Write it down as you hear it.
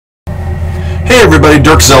Hey everybody,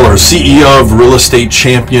 Dirk Zeller, CEO of Real Estate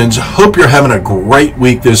Champions. Hope you're having a great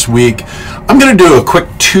week this week. I'm going to do a quick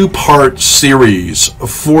two-part series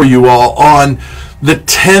for you all on the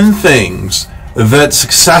 10 things that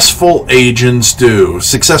successful agents do,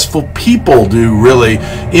 successful people do really,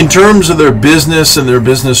 in terms of their business and their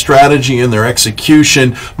business strategy and their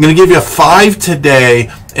execution. I'm going to give you 5 today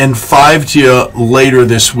and 5 to you later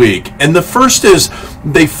this week. And the first is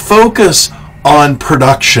they focus on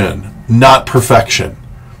production, not perfection.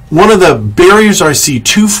 One of the barriers I see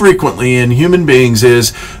too frequently in human beings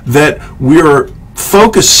is that we're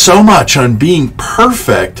focused so much on being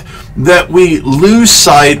perfect that we lose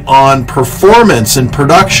sight on performance and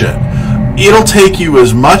production. It'll take you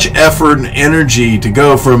as much effort and energy to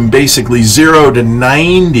go from basically 0 to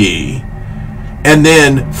 90, and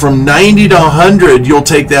then from 90 to 100, you'll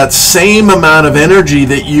take that same amount of energy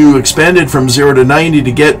that you expended from 0 to 90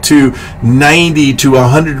 to get to 90 to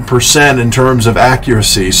 100% in terms of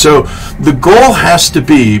accuracy. So the goal has to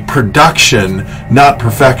be production, not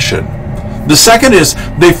perfection. The second is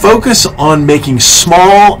they focus on making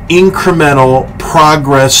small incremental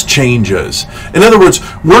progress changes. In other words,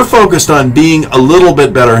 we're focused on being a little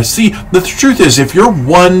bit better. See, the truth is if you're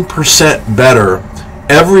 1% better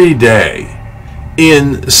every day,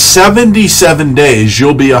 in 77 days,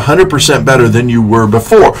 you'll be 100% better than you were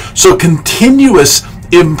before. So continuous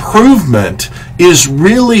improvement is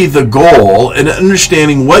really the goal, and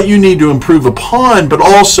understanding what you need to improve upon, but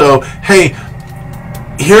also, hey,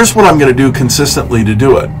 here's what I'm going to do consistently to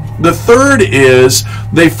do it. The third is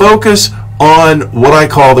they focus on what I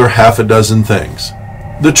call their half a dozen things.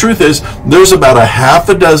 The truth is there's about a half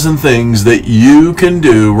a dozen things that you can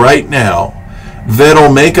do right now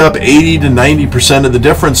that'll make up 80 to 90% of the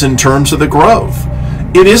difference in terms of the growth.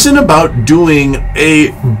 It isn't about doing a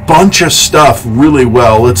bunch of stuff really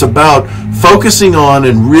well. It's about focusing on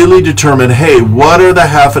and really determine, hey, what are the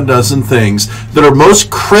half a dozen things that are most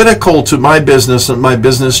critical to my business and my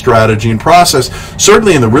business strategy and process?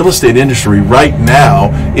 Certainly in the real estate industry right now,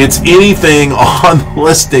 it's anything on the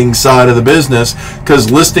listing side of the business,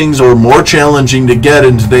 because listings are more challenging to get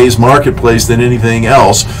in today's marketplace than anything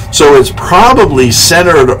else. So it's probably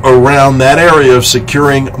centered around that area of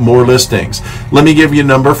securing more listings. Let me give you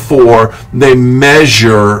number 4. They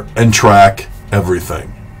measure and track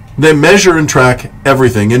everything. They measure and track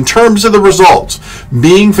everything in terms of the results,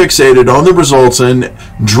 being fixated on the results and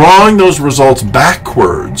drawing those results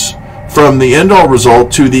backwards from the end-all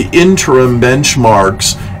result to the interim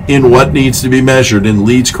benchmarks in what needs to be measured in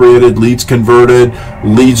leads created, leads converted,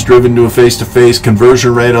 leads driven to a face-to-face,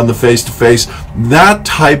 conversion rate on the face-to-face. That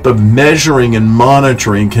type of measuring and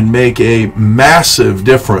monitoring can make a massive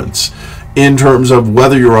difference in terms of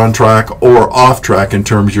whether you're on track or off track in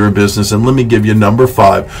terms of your business. And let me give you number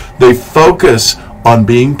 5. They focus on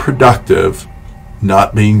being productive,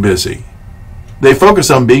 not being busy. They focus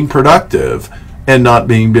on being productive and not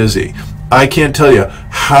being busy. I can't tell you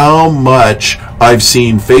how much I've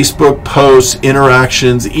seen Facebook posts,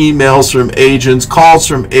 interactions, emails from agents, calls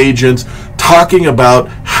from agents talking about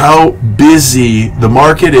how busy the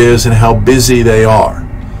market is and how busy they are.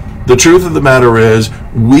 The truth of the matter is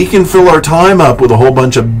we can fill our time up with a whole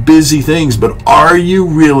bunch of busy things, but are you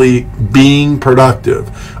really being productive?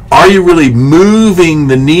 Are you really moving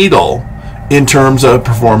the needle in terms of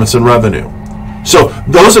performance and revenue? So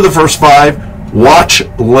those are the first 5. Watch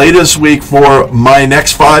late this week for my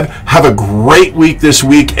next 5. Have a great week this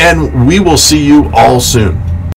week, and we will see you all soon.